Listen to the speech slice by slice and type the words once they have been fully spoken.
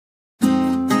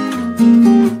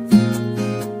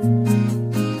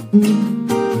ഇനി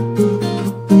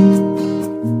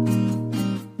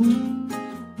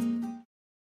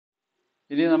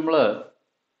നമ്മൾ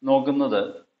നോക്കുന്നത്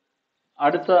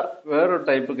അടുത്ത വേറൊരു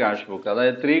ടൈപ്പ് ക്യാഷ് ബുക്ക്,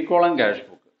 അതായത് 3 കോളം ക്യാഷ്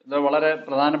ബുക്ക്. ഇത് വളരെ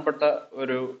പ്രധാനപ്പെട്ട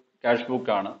ഒരു ക്യാഷ്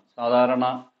ബുക്കാണ്. സാധാരണ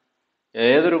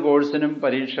ഏതൊരു കോഴ്സിനും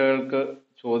പരീക്ഷകൾക്ക്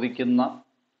ചോദിക്കുന്ന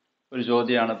ഒരു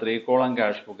ചോദ്യമാണ് 3 കോളം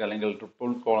ക്യാഷ് ബുക്ക് അല്ലെങ്കിൽ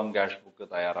 3 കോളം ക്യാഷ് ബുക്ക്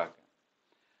തയ്യാറാക്കുക.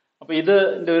 അപ്പോൾ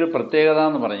ഇതിൻ്റെ ഒരു പ്രത്യേകത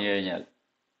എന്ന് പറഞ്ഞു കഴിഞ്ഞാൽ,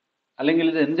 അല്ലെങ്കിൽ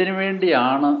ഇത് എന്തിനു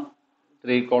വേണ്ടിയാണ്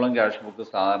 3 കോളം ക്യാഷ് ബുക്ക്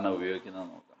സാധാരണ ഉപയോഗിക്കുന്നത്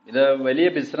നോക്കാം. ഇത് വലിയ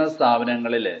ബിസിനസ്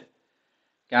സ്ഥാപനങ്ങളിൽ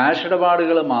ക്യാഷ്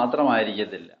ഇടപാടുകൾ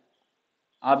മാത്രമായിരിക്കത്തില്ല.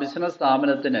 ആ ബിസിനസ്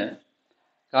സ്ഥാപനത്തിന്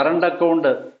കറണ്ട്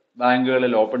അക്കൗണ്ട്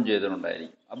ബാങ്കുകളിൽ ഓപ്പൺ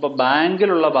ചെയ്തിട്ടുണ്ടായിരിക്കും. അപ്പോൾ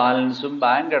ബാങ്കിലുള്ള ബാലൻസും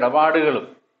ബാങ്ക് ഇടപാടുകളും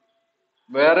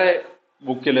വേറെ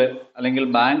ബുക്കിൽ അല്ലെങ്കിൽ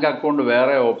ബാങ്ക് അക്കൗണ്ട്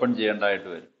വേറെ ഓപ്പൺ ചെയ്യേണ്ടതായിട്ട്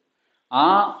വരും. ആ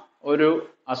ഒരു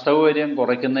അസൗകര്യം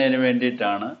കുറയ്ക്കുന്നതിന്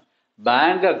വേണ്ടിയിട്ടാണ്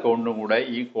ബാങ്ക് അക്കൗണ്ടും കൂടെ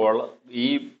ഈ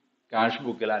ക്യാഷ്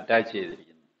ബുക്കിൽ അറ്റാച്ച്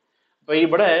ചെയ്തിരിക്കുന്നത്. അപ്പോൾ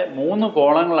ഇവിടെ 3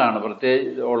 കോളങ്ങളാണ്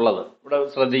പ്രത്യേകിച്ച് ഉള്ളത്. ഇവിടെ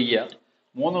ശ്രദ്ധിക്കുക,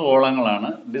 3 കോളങ്ങളാണ്.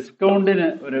 ഡിസ്കൗണ്ടിന്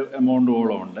ഒരു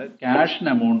എമൗണ്ടുകളോ ഉണ്ട്, ക്യാഷിന്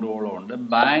എമൗണ്ടുകളോ ഉണ്ട്,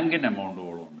 ബാങ്കിന്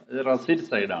എമൗണ്ടുകളോ ഉണ്ട്. ഇത് റെസീറ്റ്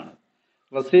സൈഡാണ്.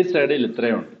 റെസീറ്റ് സൈഡിൽ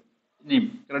ഇത്രയുണ്ട്. ഇനി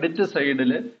ക്രെഡിറ്റ്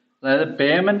സൈഡിൽ, അതായത്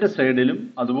പേയ്മെൻറ്റ് സൈഡിലും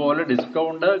അതുപോലെ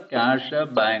ഡിസ്കൗണ്ട്, ക്യാഷ്,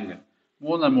 ബാങ്ക്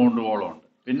 3 എമൗണ്ടുകളോ ഉണ്ട്.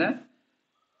 പിന്നെ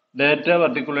ഡേറ്റ,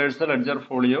 പർട്ടിക്കുലേഴ്സ്, ലെഡ്ജർ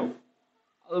ഫോളിയോ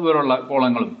അതുപോലുള്ള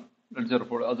കോളങ്ങളും ലെഡ്ജർ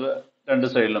ഫോളിയോ അത് 2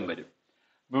 സൈഡിലും വരും.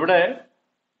 ഇവിടെ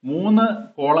 3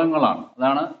 കോളങ്ങളാണ്.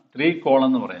 അതാണ് 3 കോളം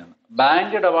എന്ന് പറയുന്നത്.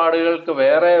 ബാങ്ക് ഇടപാടുകൾക്ക്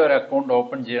വേറെ ഒരു അക്കൗണ്ട്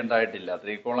ഓപ്പൺ ചെയ്യേണ്ടതായിട്ടില്ല.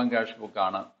 3 കോളം ക്യാഷ്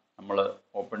ബുക്കാണ് നമ്മൾ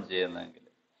ഓപ്പൺ ചെയ്യുന്നതെങ്കിൽ.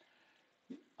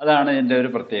 അതാണ് ഇതിൻ്റെ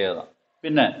ഒരു പ്രത്യേകത.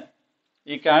 പിന്നെ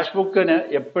ഈ ക്യാഷ് ബുക്കിന്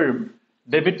എപ്പോഴും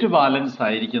ഡെബിറ്റ് ബാലൻസ്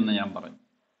ആയിരിക്കും എന്ന് ഞാൻ പറഞ്ഞു.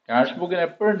 ക്യാഷ് ബുക്കിന്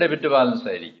എപ്പോഴും ഡെബിറ്റ് ബാലൻസ്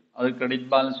ആയിരിക്കും, അത് ക്രെഡിറ്റ്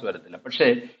ബാലൻസ് വരത്തില്ല. പക്ഷേ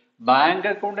ബാങ്ക്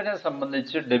അക്കൗണ്ടിനെ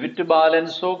സംബന്ധിച്ച് ഡെബിറ്റ്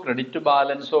ബാലൻസോ ക്രെഡിറ്റ്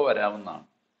ബാലൻസോ വരാവുന്നതാണ്.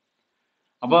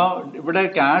 അപ്പോൾ ഇവിടെ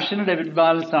ക്യാഷിന് ഡെബിറ്റ്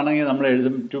ബാലൻസ് ആണെങ്കിൽ നമ്മൾ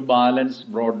എഴുതും ടു ബാലൻസ്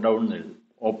ബ്രോട്ട് ഡൗൺ എന്ന് എഴുതും,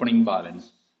 ഓപ്പണിംഗ് ബാലൻസ്.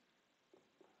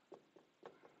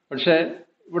 പക്ഷേ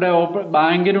ഇവിടെ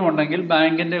ബാങ്കിനും ഉണ്ടെങ്കിൽ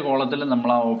ബാങ്കിൻ്റെ കോളത്തിൽ നമ്മൾ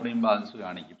ആ ഓപ്പണിംഗ് ബാലൻസ്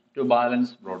കാണിക്കും, ടു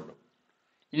ബാലൻസ് ബ്രോട്ട് ഡൗൺ.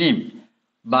 ഇനിയും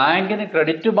ബാങ്കിന്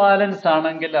ക്രെഡിറ്റ് ബാലൻസ്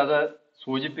ആണെങ്കിൽ അത്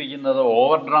സൂചിപ്പിക്കുന്നത്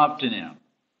ഓവർ ഡ്രാഫ്റ്റിനെയാണ്.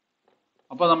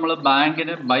 അപ്പോൾ നമ്മൾ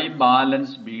ബാങ്കിന് ബൈ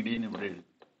ബാലൻസ് BD എന്ന് ഇവിടെ എഴുതും,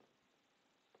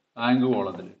 ബാങ്ക്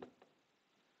കോളത്തിൽ.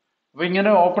 അപ്പോൾ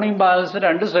ഇങ്ങനെ ഓപ്പണിംഗ് ബാലൻസ്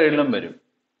 2 സൈഡിലും വരും.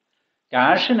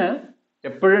 ക്യാഷിന്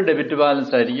എപ്പോഴും ഡെബിറ്റ്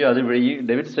ബാലൻസ് ആയിരിക്കും, അത് ഈ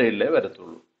ഡെബിറ്റ് സൈഡിലേ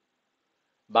വരത്തുള്ളൂ.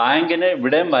 ബാങ്കിന്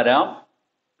ഇവിടെയും വരാം,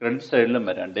 ക്രെഡിറ്റ് സൈഡിലും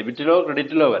വരാം, ഡെബിറ്റിലോ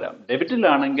ക്രെഡിറ്റിലോ വരാം.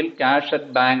 ഡെബിറ്റിലാണെങ്കിൽ ക്യാഷ്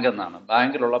അറ്റ് ബാങ്ക് എന്നാണ്,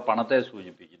 ബാങ്കിലുള്ള പണത്തെ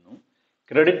സൂചിപ്പിക്കുന്നു.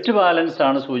 ക്രെഡിറ്റ് ബാലൻസ്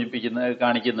ആണ്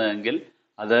കാണിക്കുന്നതെങ്കിൽ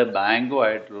അത്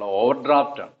ബാങ്കുമായിട്ടുള്ള ഓവർ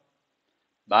ഡ്രാഫ്റ്റാണ്,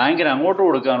 ബാങ്കിന് അങ്ങോട്ട്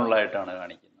കൊടുക്കാനുള്ളതായിട്ടാണ്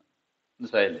കാണിക്കുന്നത്.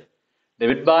 മനസ്സിലായില്ലേ?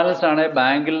 ഡെബിറ്റ് ബാലൻസ് ആണെങ്കിൽ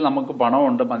ബാങ്കിൽ നമുക്ക്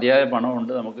പണമുണ്ട്, മതിയായ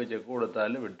പണമുണ്ട്, നമുക്ക് ചെക്ക്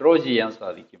കൊടുത്താൽ വിഡ്രോ ചെയ്യാൻ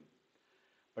സാധിക്കും.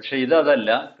 പക്ഷേ ഇതല്ല,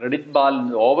 ക്രെഡിറ്റ്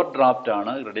ബാലൻസ് ഓവർ ഡ്രാഫ്റ്റ്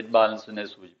ആണ് ക്രെഡിറ്റ് ബാലൻസിനെ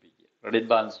സൂചിപ്പിക്കുക,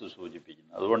 ക്രെഡിറ്റ് ബാലൻസ്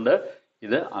സൂചിപ്പിക്കുന്നത്. അതുകൊണ്ട്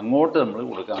ഇത് അങ്ങോട്ട് നമ്മൾ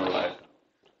കൊടുക്കാനുള്ളതായിട്ടാണ്.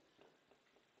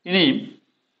 ഇനിയും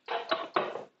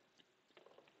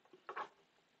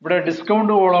ഇവിടെ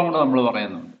ഡിസ്കൗണ്ട് കോളം കൂടെ നമ്മൾ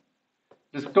പറയുന്നുണ്ട്.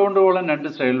 Discount column 2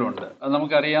 സൈഡിലുണ്ട്. അത്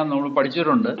നമുക്കറിയാം, നമ്മൾ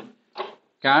പഠിച്ചിട്ടുണ്ട്.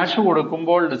 ക്യാഷ്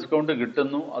കൊടുക്കുമ്പോൾ ഡിസ്കൗണ്ട്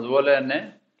കിട്ടുന്നു, അതുപോലെ തന്നെ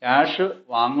ക്യാഷ്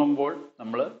വാങ്ങുമ്പോൾ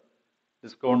നമ്മൾ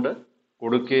ഡിസ്കൗണ്ട്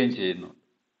കൊടുക്കുകയും ചെയ്യുന്നു.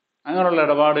 അങ്ങനെയുള്ള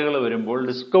ഇടപാടുകൾ വരുമ്പോൾ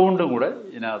ഡിസ്കൗണ്ടും കൂടെ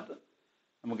ഇതിനകത്ത്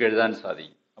നമുക്ക് എഴുതാൻ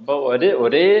സാധിക്കും. അപ്പോൾ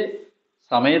ഒരേ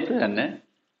സമയത്ത് തന്നെ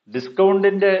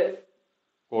ഡിസ്കൗണ്ടിൻ്റെ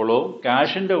കോളവും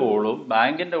ക്യാഷിൻ്റെ കോളവും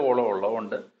ബാങ്കിൻ്റെ കോളവും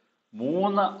ഉള്ളതുകൊണ്ട്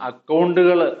 3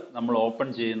 അക്കൗണ്ടുകൾ നമ്മൾ ഓപ്പൺ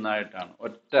ചെയ്യുന്നതായിട്ടാണ്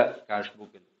ഒറ്റ ക്യാഷ്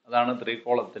ബുക്കിൽ. അതാണ് 3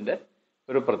 കോളത്തിൻ്റെ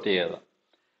ഒരു പ്രത്യേകത.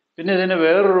 പിന്നെ ഇതിന്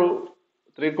വേറൊരു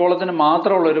 3 കോളത്തിന്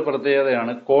മാത്രമുള്ളൊരു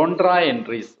പ്രത്യേകതയാണ് കോൺട്രാ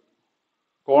എൻട്രീസ്.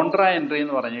 കോൺട്രാ എൻട്രി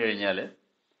എന്ന് പറഞ്ഞു കഴിഞ്ഞാൽ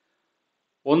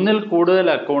ഒന്നിൽ കൂടുതൽ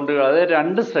അക്കൗണ്ടുകൾ, അതായത്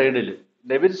 2 സൈഡിലും,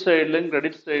 ഡെബിറ്റ് സൈഡിലും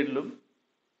ക്രെഡിറ്റ് സൈഡിലും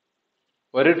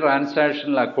ഒരു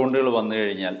ട്രാൻസാക്ഷനിൽ അക്കൗണ്ടുകൾ വന്നു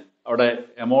കഴിഞ്ഞാൽ, അവിടെ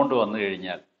എമൗണ്ട് വന്നു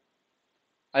കഴിഞ്ഞാൽ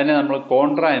അതിനെ നമ്മൾ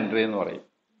കോൺട്രാ എൻട്രി എന്ന് പറയും.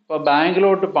 ഇപ്പോൾ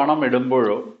ബാങ്കിലോട്ട് പണം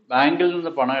ഇടുമ്പോഴോ ബാങ്കിൽ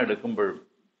നിന്ന് പണം എടുക്കുമ്പോഴും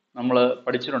നമ്മൾ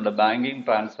പഠിച്ചിട്ടുണ്ട് ബാങ്കിങ്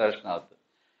ട്രാൻസാക്ഷനകത്ത്.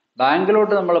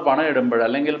 ബാങ്കിലോട്ട് നമ്മൾ പണം ഇടുമ്പോൾ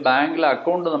അല്ലെങ്കിൽ ബാങ്കിലെ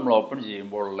അക്കൗണ്ട് നമ്മൾ ഓപ്പൺ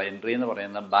ചെയ്യുമ്പോഴുള്ള എൻട്രി എന്ന്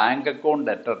പറയുന്നത് bank account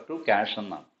debtor to cash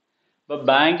എന്നാണ്. അപ്പോൾ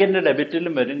ബാങ്കിൻ്റെ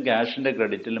ഡെബിറ്റിലും വരും, ക്യാഷിൻ്റെ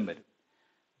ക്രെഡിറ്റിലും വരും.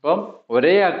 അപ്പം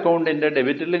ഒരേ അക്കൗണ്ടിൻ്റെ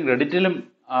ഡെബിറ്റിലും ക്രെഡിറ്റിലും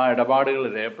ആ ഇടപാടുകൾ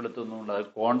രേഖപ്പെടുത്തുന്നതുകൊണ്ട് അത്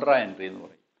കോൺട്രാ എൻട്രി എന്ന്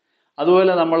പറയും.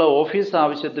 അതുപോലെ നമ്മൾ ഓഫീസ്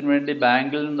ആവശ്യത്തിന് വേണ്ടി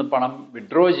ബാങ്കിൽ നിന്ന് പണം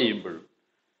വിഡ്രോ ചെയ്യുമ്പോഴും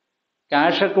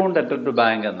cash account debtor to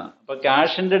bank എന്നാണ്. അപ്പോൾ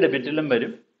ക്യാഷിൻ്റെ ഡെബിറ്റിലും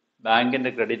വരും,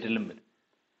 ബാങ്കിൻ്റെ ക്രെഡിറ്റിലും വരും.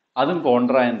 അതും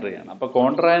കോൺട്രാ എൻട്രിയാണ്. അപ്പോൾ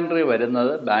കോൺട്രാ എൻട്രി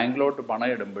വരുന്നത് ബാങ്കിലോട്ട് പണം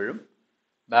ഇടുമ്പോഴും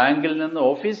ബാങ്കിൽ നിന്ന്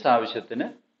ഓഫീസ് ആവശ്യത്തിന്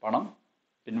പണം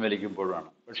പിൻവലിക്കുമ്പോഴാണ്.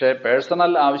 പക്ഷേ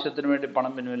പേഴ്സണൽ ആവശ്യത്തിന് വേണ്ടി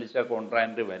പണം പിൻവലിച്ചാൽ കോൺട്രാ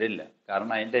എൻട്രി വരില്ല.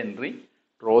 കാരണം അതിൻ്റെ entry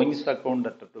drawings account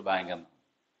അറ്റർ to bank എന്നാണ്,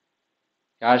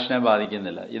 ക്യാഷിനെ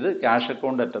ബാധിക്കുന്നില്ല. ഇത് ക്യാഷ്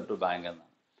അക്കൗണ്ട് അറ്റർ ടു ബാങ്ക്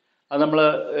എന്നാണ്. അത് നമ്മൾ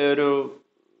ഒരു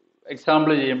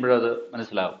എക്സാമ്പിൾ ചെയ്യുമ്പോഴത്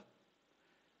മനസ്സിലാവും.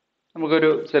 നമുക്കൊരു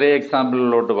ചെറിയ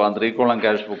എക്സാമ്പിളിലോട്ട് പോകാം. 3 column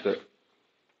cash book.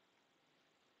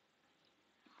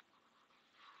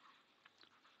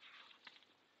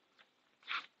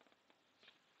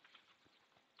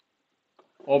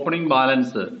 Opening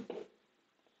balance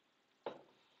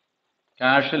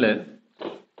ക്യാഷിൽ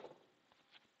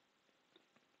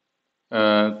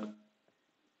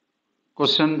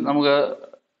question നമുക്ക്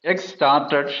X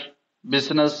started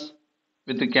business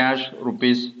with cash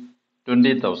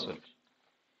 ₹20,000.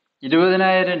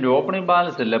 20,000 രൂപ ഓപ്പണിംഗ്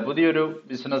ബാലൻസ് ഇല്ല, പുതിയൊരു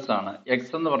ബിസിനസ്സാണ്.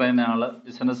 എക്സ് എന്ന് പറയുന്ന ആൾ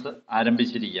ബിസിനസ്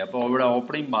ആരംഭിച്ചിരിക്കുക. അപ്പോൾ ഇവിടെ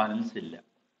ഓപ്പണിംഗ് ബാലൻസ് ഇല്ല.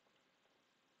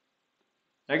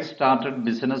 X started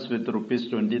business with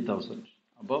 ₹20,000.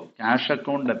 അപ്പോൾ cash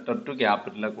account debtor to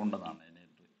capital account എന്നാണ് അതിന്.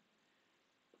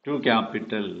 ടു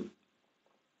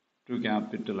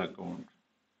ക്യാപിറ്റൽ അക്കൗണ്ട്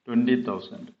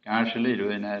 20,000, ക്യാഷിൽ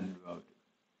 20,000 രൂപ വരും.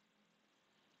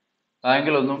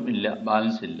 ബാങ്കിലൊന്നും ഇല്ല,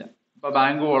 ബാലൻസ് ഇല്ല. അപ്പോൾ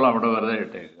ബാങ്ക് കോളം അവിടെ വെറുതെ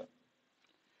ഇട്ടേക്കുക.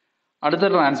 അടുത്ത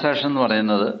ട്രാൻസാക്ഷൻ എന്ന്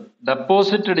പറയുന്നത്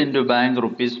ഡെപ്പോസിറ്റഡ് ഇൻ ടു ബാങ്ക്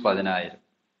 ₹10,000.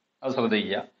 അത്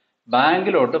ശ്രദ്ധിക്കുക,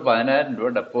 ബാങ്കിലോട്ട് 10,000 രൂപ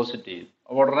ഡെപ്പോസിറ്റ് ചെയ്തു.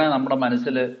 അപ്പോൾ ഉടനെ നമ്മുടെ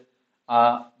മനസ്സിൽ ആ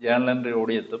journal entry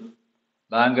ഓടിയെത്തും,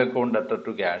 bank account debtor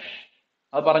to cash.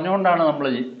 അത് പറഞ്ഞുകൊണ്ടാണ് നമ്മൾ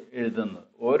എഴുതുന്നത്.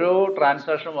 ഓരോ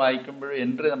ട്രാൻസാക്ഷൻ വായിക്കുമ്പോഴും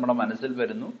എൻട്രി നമ്മുടെ മനസ്സിൽ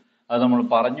വരുന്നു, അത് നമ്മൾ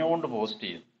പറഞ്ഞുകൊണ്ട് പോസ്റ്റ്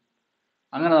ചെയ്യും.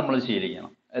 അങ്ങനെ നമ്മൾ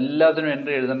ശീലിക്കണം. എല്ലാത്തിനും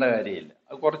എൻട്രി എഴുതേണ്ട കാര്യമില്ല.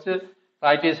 അത് കുറച്ച്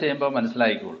പ്രാക്ടീസ് ചെയ്യുമ്പോൾ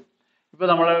മനസ്സിലായിക്കോളും. ഇപ്പോൾ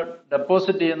നമ്മൾ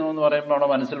ഡെപ്പോസിറ്റ് ചെയ്യുന്നു എന്ന് പറയുമ്പോൾ നമ്മുടെ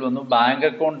മനസ്സിൽ വന്നു bank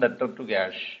account debtor to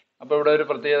cash. അപ്പോൾ ഇവിടെ ഒരു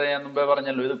പ്രത്യേകത ഞാൻ മുമ്പേ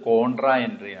പറഞ്ഞല്ലോ, ഇത് കോൺട്രാ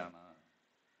എൻട്രിയാണ്.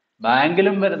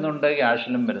 ബാങ്കിലും വരുന്നുണ്ട്,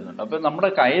 ക്യാഷിലും വരുന്നുണ്ട്. അപ്പോൾ നമ്മുടെ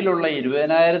കയ്യിലുള്ള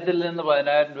 20,000-ൽ നിന്ന്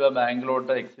 10,000 രൂപ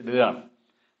ബാങ്കിലോട്ട് ഇടുകയാണ്.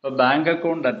 അപ്പോൾ bank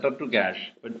account debtor to cash,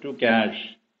 to cash,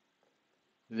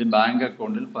 ഇത് ബാങ്ക്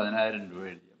അക്കൗണ്ടിൽ 10,000 രൂപ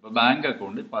എഴുതി. അപ്പോൾ ബാങ്ക്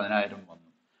അക്കൗണ്ടിൽ 10,000 വന്നു.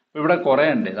 അപ്പോൾ ഇവിടെ കുറേ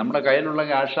ഉണ്ട്, നമ്മുടെ കയ്യിലുള്ള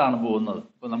ക്യാഷാണ് പോകുന്നത്.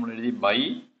 അപ്പോൾ നമ്മൾ എഴുതി by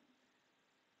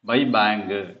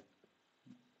bank,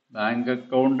 bank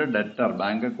account debtor,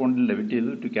 bank അക്കൗണ്ടിൽ ഡെബിറ്റ്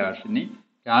ചെയ്തു ടു ക്യാഷ്. ഇനി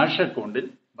ക്യാഷ് അക്കൗണ്ടിൽ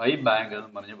ബൈ ബാങ്ക് എന്ന്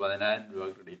പറഞ്ഞ് 10,000 രൂപ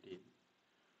ക്രെഡിറ്റ് ചെയ്തു.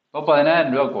 അപ്പോൾ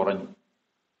 10,000 രൂപ കുറഞ്ഞു.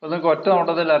 അപ്പോൾ നിങ്ങൾക്ക് ഒറ്റ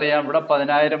നോട്ടത്തിൽ അറിയാം, ഇവിടെ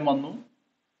 10,000 വന്നു,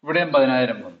 ഇവിടെയും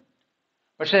 10,000 വന്നു.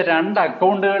 പക്ഷേ 2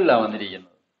 അക്കൗണ്ടുകളിലാണ്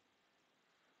വന്നിരിക്കുന്നത്.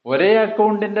 ഒരേ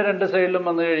അക്കൗണ്ടിൻ്റെ 2 സൈഡിലും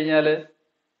വന്നു കഴിഞ്ഞാൽ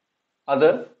അത്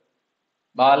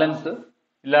ബാലൻസ്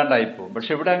ഇല്ലാണ്ടായിപ്പോകും.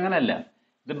 പക്ഷെ ഇവിടെ അങ്ങനെയല്ല,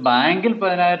 ഇത് ബാങ്കിൽ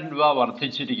 10,000 രൂപ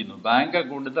വർദ്ധിച്ചിരിക്കുന്നു. ബാങ്ക്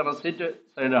അക്കൗണ്ടിൻ്റെ റെസിപ്റ്റ്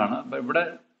സൈഡാണ്. അപ്പോൾ ഇവിടെ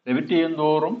ഡെബിറ്റ് ചെയ്യും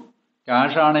തോറും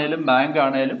ക്യാഷ് ആണേലും ബാങ്ക്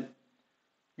ആണേലും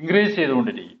ഇൻക്രീസ്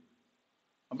ചെയ്തുകൊണ്ടിരിക്കും.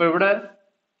 അപ്പോൾ ഇവിടെ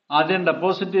ആദ്യം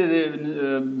ഡെപ്പോസിറ്റ് ചെയ്ത്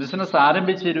ബിസിനസ്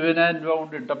ആരംഭിച്ച് 20,000 രൂപ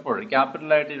കൊണ്ട് ഇട്ടപ്പോൾ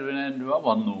ക്യാപിറ്റലായിട്ട് 20,000 രൂപ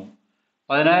വന്നു,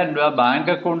 10,000 രൂപ ബാങ്ക്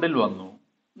അക്കൗണ്ടിൽ വന്നു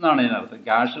എന്നാണ് ഇതിനർത്ഥം.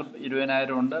 ക്യാഷിൽ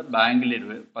 20,000 ഉണ്ട്, ബാങ്കിൽ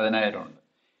 10,000 ഉണ്ട്.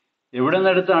 എവിടെ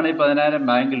നിന്നെടുത്താണ് ഈ 10,000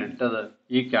 ബാങ്കിൽ ഇട്ടത്?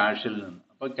 ഈ ക്യാഷിൽ നിന്ന്.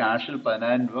 അപ്പോൾ ക്യാഷിൽ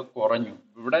 10,000 രൂപ കുറഞ്ഞു.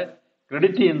 ഇവിടെ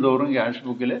ക്രെഡിറ്റ് ചെയ്യും തോറും ക്യാഷ്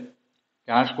ബുക്കിൽ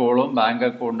ക്യാഷ് കോളവും ബാങ്ക്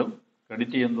അക്കൗണ്ടും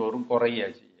ക്രെഡിറ്റ് ചെയ്യും തോറും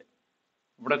കുറയുകയാണ് ചെയ്യുക,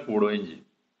 ഇവിടെ കൂടുകയും ചെയ്യും.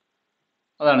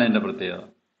 അതാണ് ഇതിൻ്റെ പ്രത്യേകത.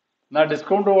 എന്നാൽ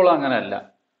ഡിസ്കൗണ്ട് കോളം അങ്ങനെയല്ല,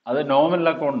 അത് നോമിനൽ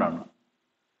അക്കൗണ്ടാണ്.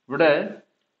 ഇവിടെ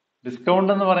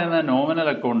ഡിസ്കൗണ്ട് എന്ന് പറയുന്നത് നോമിനൽ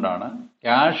അക്കൗണ്ടാണ്.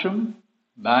 ക്യാഷും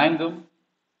ബാങ്കും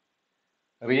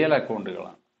റിയൽ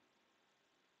അക്കൗണ്ടുകളാണ്.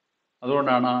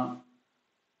 അതുകൊണ്ടാണ്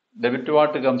debit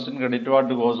what comes in credit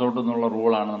what goes out എന്നുള്ള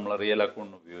റൂളാണ് നമ്മൾ റിയൽ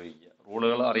അക്കൗണ്ട് ഉപയോഗിക്കുക.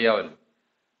 റൂളുകൾ അറിയാമല്ലോ.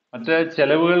 മറ്റേ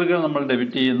ചെലവുകൾക്ക് നമ്മൾ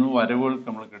ഡെബിറ്റ് ചെയ്യുന്നു, വരവുകൾക്ക്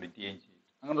നമ്മൾ ക്രെഡിറ്റ് ചെയ്യുകയും ചെയ്യും.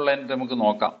 അങ്ങനെയുള്ളതിനെ നമുക്ക്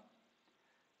നോക്കാം.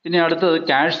 ഇനി അടുത്തത്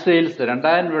ക്യാഷ് സെയിൽസ്.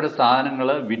 2,000 രൂപയുടെ സാധനങ്ങൾ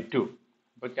വിറ്റു.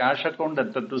 അപ്പോൾ cash account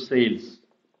debtor to sales.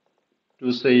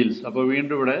 അപ്പോൾ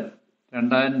വീണ്ടും ഇവിടെ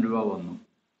 2,000 രൂപ വന്നു,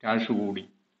 ക്യാഷ് കൂടി.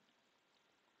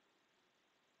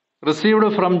 Received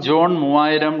from John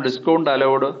 3,000, discount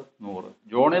allowed 100.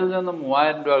 ജോണിൽ നിന്ന്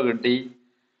 3,000 രൂപ കിട്ടി,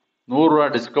 100 രൂപ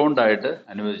ഡിസ്കൗണ്ട് ആയിട്ട്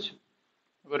അനുവദിച്ചു.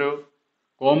 ഒരു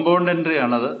കോമ്പൗണ്ട് എൻട്രി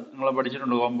ആണത്. നിങ്ങൾ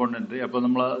പഠിച്ചിട്ടുണ്ട് കോമ്പൗണ്ട് എൻട്രി. അപ്പോൾ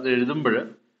നമ്മൾ അത് എഴുതുമ്പോൾ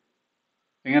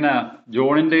ഇങ്ങനെ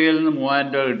ജോണിൻ്റെ കയ്യിൽ നിന്ന്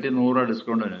 3,000 രൂപ കിട്ടി, 100 രൂപ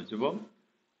ഡിസ്കൗണ്ട് അനുവദിച്ചു. അപ്പം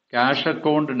ക്യാഷ്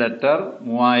അക്കൗണ്ട് ഡെറ്റർ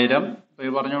 3,000, ഇപ്പോൾ ഈ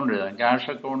പറഞ്ഞുകൊണ്ട് എഴുതാം. Cash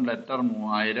account debtor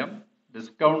 3,000,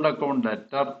 discount account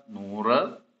debtor 100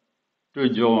 to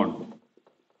John.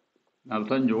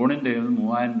 അർത്ഥം ജോണിൻ്റെ കയ്യിൽ നിന്ന്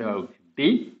 3,000 രൂപ കിട്ടി,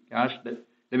 cash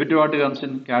debit what comes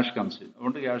in, cash comes in.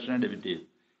 അതുകൊണ്ട് ക്യാഷിനെ ഡെബിറ്റ് ചെയ്തു.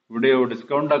 ഇവിടെയോ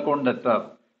discount account debtor,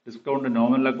 discount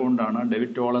nominal അക്കൗണ്ടാണ്.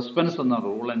 Debit all expense എന്ന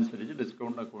റൂൾ അനുസരിച്ച്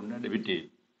ഡിസ്കൗണ്ട് അക്കൗണ്ടിനെ ഡെബിറ്റ് ചെയ്തു.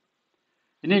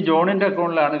 ഇനി ജോണിൻ്റെ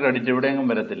അക്കൗണ്ടിലാണ് ക്രെഡിറ്റ്, എവിടെയെങ്കിലും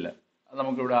വരത്തില്ല, അത്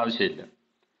നമുക്കിവിടെ ആവശ്യമില്ല.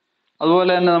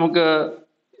 അതുപോലെ തന്നെ നമുക്ക്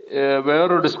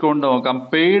വേറൊരു ഡിസ്കൗണ്ട് നോക്കാം.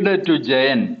 Paid to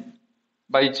Jayan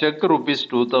by check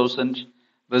 ₹2,000,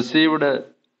 received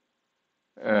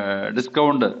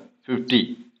discount 50.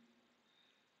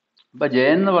 അപ്പം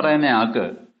ജയൻ എന്ന് പറയുന്ന ആൾക്ക്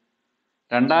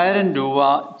 2000 രൂപ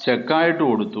ചെക്കായിട്ട്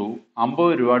കൊടുത്തു,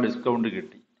 50 രൂപ ഡിസ്കൗണ്ട്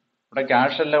കിട്ടി. ഇവിടെ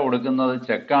ക്യാഷ് അല്ല കൊടുക്കുന്നത്,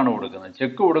 ചെക്കാണ് കൊടുക്കുന്നത്.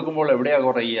 ചെക്ക് കൊടുക്കുമ്പോൾ എവിടെയാണ്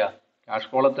കുറയുക? ക്യാഷ്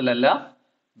കോളത്തിലല്ല,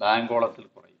 ബാങ്ക് കോളത്തിൽ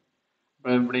കുറയും.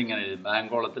 അപ്പോൾ ഇവിടെ ഇങ്ങനെ എഴുതും, ബാങ്ക്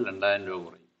കോളത്തിൽ 2000 രൂപ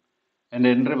കുറയും. എൻ്റെ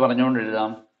എൻട്രി പറഞ്ഞുകൊണ്ട്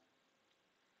എഴുതാം.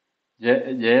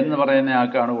 ജയൻ എന്ന് പറയുന്ന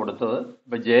ആൾക്കാണ് കൊടുത്തത്.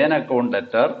 ഇപ്പം Jayan account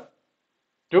letter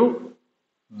to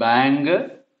bank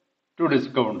to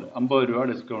discount, 50 രൂപ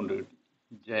ഡിസ്കൗണ്ട് കിട്ടി.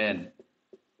 ജയൻ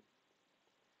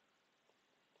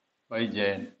ബൈ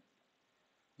ജയൻ.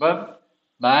 ഇപ്പം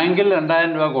ബാങ്കിൽ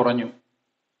 2000 രൂപ കുറഞ്ഞു,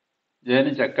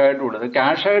 ജയന് ചെക്കായിട്ട് കൊടുത്തത്.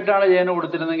 ക്യാഷായിട്ടാണ് ജയന്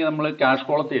കൊടുത്തിരുന്നെങ്കിൽ നമ്മൾ ക്യാഷ്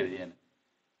കോളത്തിൽ എഴുതിയാണ്.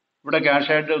 ഇവിടെ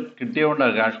ക്യാഷായിട്ട്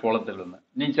കിട്ടിയതുകൊണ്ടാണ് ക്യാഷ് കോളത്തിൽ നിന്ന്.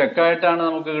 ഇനി ചെക്കായിട്ടാണ്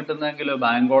നമുക്ക് കിട്ടുന്നതെങ്കിൽ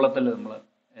ബാങ്ക് കോളത്തിൽ നമ്മൾ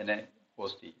ഇതിനെ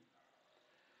പോസ്റ്റ് ചെയ്യും.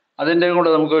 അതിൻ്റെ കൂടെ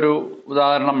നമുക്കൊരു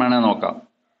ഉദാഹരണം വേണേൽ നോക്കാം.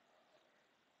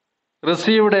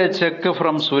 Received a cheque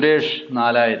from Suresh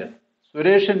 4000.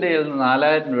 സുരേഷിൻ്റെ കയ്യിൽ നിന്ന്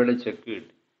 4000 രൂപയുടെ ചെക്ക്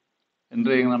കിട്ടി.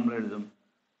 എൻട്രി നമ്മൾ എഴുതും.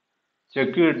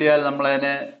 ചെക്ക് കിട്ടിയാൽ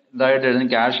നമ്മളതിനെ ഇതായിട്ട് എഴുതും,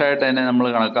 ക്യാഷായിട്ട് അതിനെ നമ്മൾ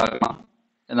കണക്കാക്കണം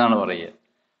എന്നാണ് പറയുക.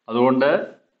 അതുകൊണ്ട്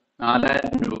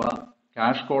 4000 രൂപ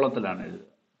ക്യാഷ് കോളത്തിലാണ് എഴുതുക,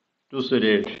 ടു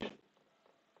സുരേഷ്.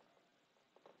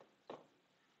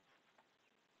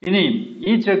 ഇനി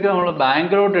ഈ ചെക്ക് നമ്മൾ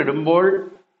ബാങ്കിലോട്ട് ഇടുമ്പോൾ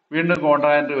വീണ്ടും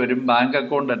കോൺട്രാക്റ്റ് വരും, bank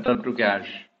account letter to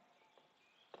cash.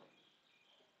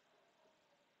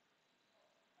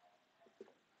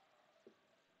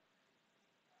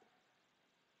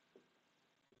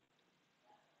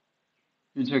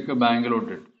 ഈ ചെക്ക്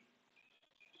ബാങ്കിലോട്ട് ഇട്ടു.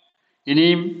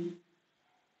 ഇനിയും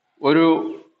ഒരു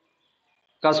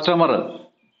കസ്റ്റമർ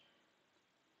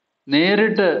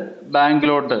നേരിട്ട്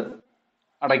ബാങ്കിലോട്ട്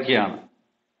അടയ്ക്കുകയാണ്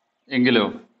എങ്കിലോ,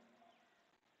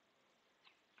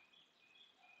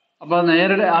 അപ്പോൾ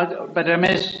നേരിട്ട് ഇപ്പം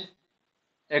Ramesh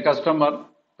A customer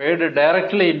paid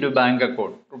directly in to bank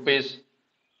account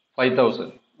 ₹5000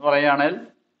 എന്ന് പറയുകയാണെങ്കിൽ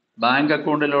ബാങ്ക്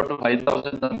അക്കൗണ്ടിലോട്ട്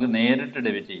 5000 നമുക്ക് നേരിട്ട്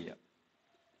ഡെബിറ്റ് ചെയ്യാം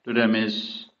ടു രമേശ്.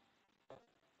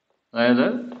 അതായത്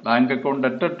bank account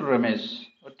letter to Ramesh,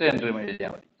 ഒറ്റ എൻട്രി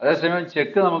എഴുതിയാൽ മതി. അതേസമയം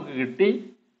ചെക്ക് നമുക്ക് കിട്ടി,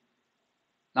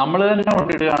 നമ്മൾ തന്നെ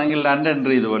കൊണ്ടിടുകയാണെങ്കിൽ 2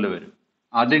 എൻട്രി ഇതുപോലെ വരും.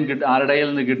 ആദ്യം ആരുടെ കയ്യിൽ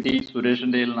നിന്ന് കിട്ടി?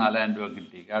 സുരേഷിൻ്റെ കയ്യിൽ 4000 രൂപ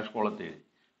കിട്ടി, ക്യാഷ് കോളത്തിൽ എഴുതി.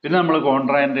 പിന്നെ നമ്മൾ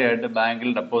കോൺട്രാക്റ്റ് ആയിട്ട് ബാങ്കിൽ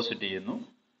ഡെപ്പോസിറ്റ് ചെയ്യുന്നു,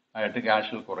 ആയിട്ട്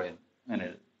ക്യാഷിൽ കുറയുന്നു, അങ്ങനെ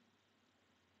എഴുതും.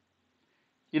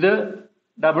 ഇത്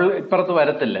ഡബിൾ ഇപ്പുറത്ത്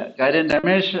വരത്തില്ല, കാര്യം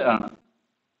രമേശ് ആണ്.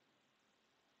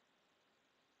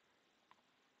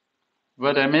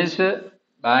 ഇപ്പോൾ രമേശ്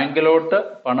ബാങ്കിലോട്ട്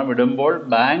പണം ഇടുമ്പോൾ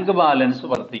ബാങ്ക് ബാലൻസ്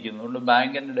വർദ്ധിക്കുന്നുണ്ട്,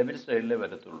 ബാങ്കിൻ്റെ ഡെബിറ്റ് സൈഡിലേ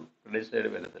വരത്തുള്ളൂ, ക്രെഡിറ്റ്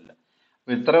സൈഡിൽ വരത്തില്ല.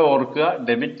 അപ്പോൾ ഇത്ര ഓർക്കുക,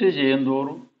 ഡെബിറ്റ് ചെയ്യും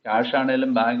തോറും ക്യാഷ്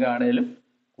ആണേലും ബാങ്ക് ആണേലും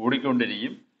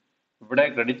കൂടിക്കൊണ്ടിരിക്കും. ഇവിടെ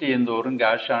ക്രെഡിറ്റ് ചെയ്യും തോറും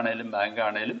ക്യാഷ് ആണേലും ബാങ്ക്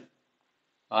ആണേലും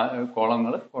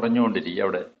കോളങ്ങൾ കുറഞ്ഞുകൊണ്ടിരിക്കുക,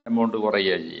 അവിടെ എമൗണ്ട്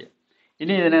കുറയുക ചെയ്യുക.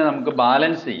 ഇനി ഇതിനെ നമുക്ക്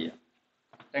ബാലൻസ് ചെയ്യാം.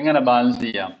 എങ്ങനെ ബാലൻസ്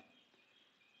ചെയ്യാം?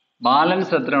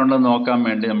 ബാലൻസ് എത്ര ഉണ്ടെന്ന് നോക്കാൻ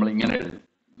വേണ്ടി നമ്മൾ ഇങ്ങനെ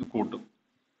കൂട്ടും.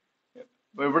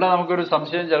 അപ്പോൾ ഇവിടെ നമുക്കൊരു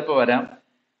സംശയം ചിലപ്പോൾ വരാം,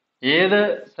 ഏത്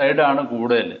സൈഡാണ്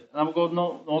കൂടുതൽ? നമുക്കൊന്ന്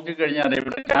നോക്കിക്കഴിഞ്ഞാൽ അറിയാം,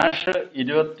 ഇവിടെ ക്യാഷ്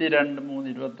 22, 3,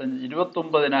 25,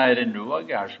 29,000 രൂപ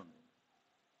ക്യാഷുണ്ട്.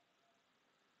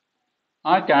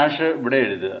 ആ ക്യാഷ് ഇവിടെ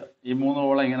എഴുതുക, ഈ 3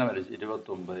 കോളം ഇങ്ങനെ വരച്ച്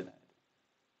 29,000.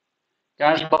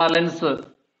 ക്യാഷ് ബാലൻസ്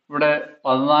ഇവിടെ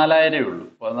 14,000 ഉള്ളൂ,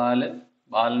 14.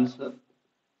 ബാലൻസ്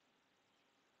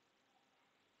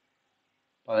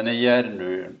 15,000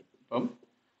 രൂപയുണ്ട്. അപ്പം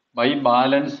ബൈ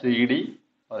ബാലൻസ് CD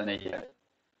 15,000.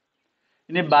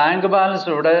 ഇനി ബാങ്ക് ബാലൻസ്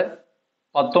ഇവിടെ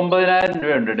 19,000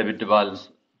 രൂപയുണ്ട്, ഡെബിറ്റ് ബാലൻസ്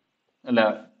അല്ല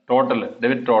ടോട്ടൽ,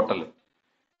 ഡെബിറ്റ് ടോട്ടൽ.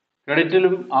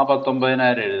 ക്രെഡിറ്റിലും ആ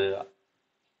 19,000 എഴുതുക.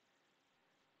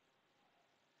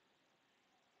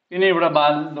 ഇനി ഇവിടെ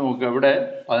ബാലൻസ് നോക്കുക, ഇവിടെ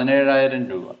 17,000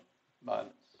 രൂപ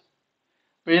ബാലൻസ്.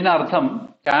 അപ്പോൾ ഇതിനർത്ഥം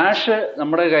ക്യാഷ്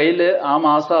നമ്മുടെ കയ്യിൽ ആ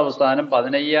മാസം അവസാനം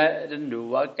 15,000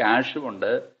 രൂപ ക്യാഷും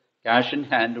ഉണ്ട്, ക്യാഷ് ഇൻ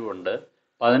ഹാൻഡും ഉണ്ട്,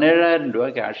 17,000 രൂപ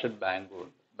ക്യാഷ് ഇൻ ബാങ്കും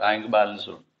ഉണ്ട്, ബാങ്ക്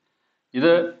ബാലൻസും ഉണ്ട്.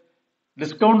 ഇത്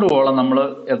ഡിസ്കൗണ്ട് കോളം നമ്മൾ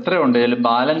എത്ര ഉണ്ടെങ്കിലും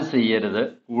ബാലൻസ് ചെയ്യരുത്,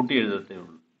 കൂട്ടി എഴുതത്തേ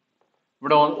ഉള്ളൂ.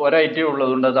 ഇവിടെ ഒരൈറ്റം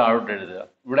ഉള്ളതുകൊണ്ട് താഴോട്ട് എഴുതുക,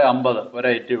 ഇവിടെ 50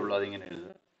 ഒരൈറ്റം ഉള്ളൂ, അതിങ്ങനെ എഴുതുക.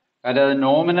 കാര്യം അത്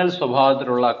നോമിനൽ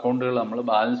സ്വഭാവത്തിലുള്ള അക്കൗണ്ടുകൾ നമ്മൾ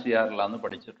ബാലൻസ് ചെയ്യാറില്ല എന്ന്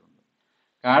പഠിച്ചിട്ടുണ്ട്.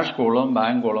 ക്യാഷ് കോളം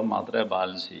ബാങ്ക് കോളം മാത്രമേ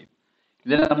ബാലൻസ് ചെയ്യൂ.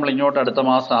 ഇതിനെ നമ്മൾ ഇങ്ങോട്ട് അടുത്ത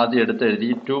മാസം ആദ്യം എടുത്തെഴുതി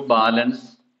to balance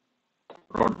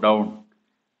rote down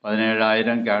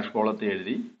 17,000 cash കോളത്തിൽ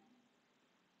എഴുതി,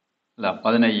 അല്ല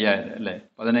 15,000 അല്ലേ,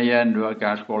 15,000 രൂപ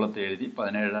ക്യാഷ് കോളത്തിൽ എഴുതി,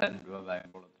 17,000 രൂപ ബാങ്ക്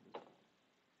കോളത്തിൽ.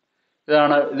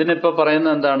 ഇതാണ് ഇതിനിപ്പോൾ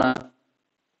പറയുന്നത്. എന്താണ്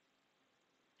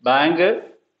ബാങ്ക്?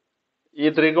 ഈ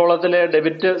 3 കോളത്തിലെ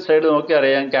ഡെബിറ്റ് സൈഡ് നോക്കി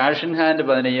അറിയാം, ക്യാഷ് ഇൻ ഹാൻഡ്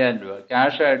 15,000 രൂപ,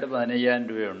 ക്യാഷ് ആയിട്ട് 15,000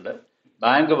 രൂപയുണ്ട്,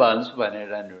 ബാങ്ക് ബാലൻസ്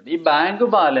 17,000 രൂപ. ഈ ബാങ്ക്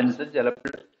ബാലൻസ്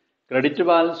ചിലപ്പോൾ ക്രെഡിറ്റ്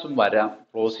ബാലൻസും വരാം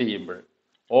ക്ലോസ് ചെയ്യുമ്പോൾ.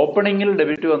 ഓപ്പണിങ്ങിൽ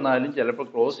ഡെബിറ്റ് വന്നാലും ചിലപ്പോൾ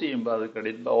ക്ലോസ് ചെയ്യുമ്പോൾ അത്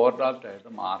ക്രെഡിറ്റ് ഓവർ ഡ്രാഫ്റ്റ് ആയിട്ട്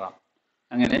മാറാം.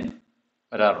 അങ്ങനെ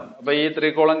വരാറുണ്ട്. അപ്പോൾ ഈ 3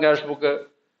 കോളം ക്യാഷ് ബുക്ക്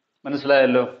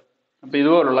മനസ്സിലായല്ലോ. അപ്പോൾ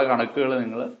ഇതുപോലുള്ള കണക്കുകൾ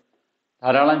നിങ്ങൾ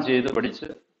ധാരാളം ചെയ്ത് പഠിച്ച്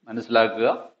മനസ്സിലാക്കുക.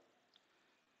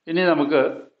 ഇനി നമുക്ക്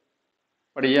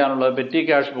പഠിക്കാനുള്ളത് പെറ്റി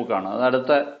ക്യാഷ് ബുക്കാണ്. അത്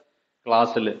അടുത്ത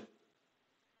ക്ലാസ്സിൽ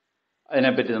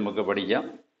അതിനെപ്പറ്റി നമുക്ക് പഠിക്കാം.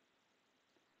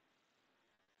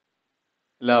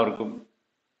 എല്ലാവർക്കും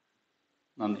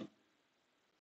നന്ദി.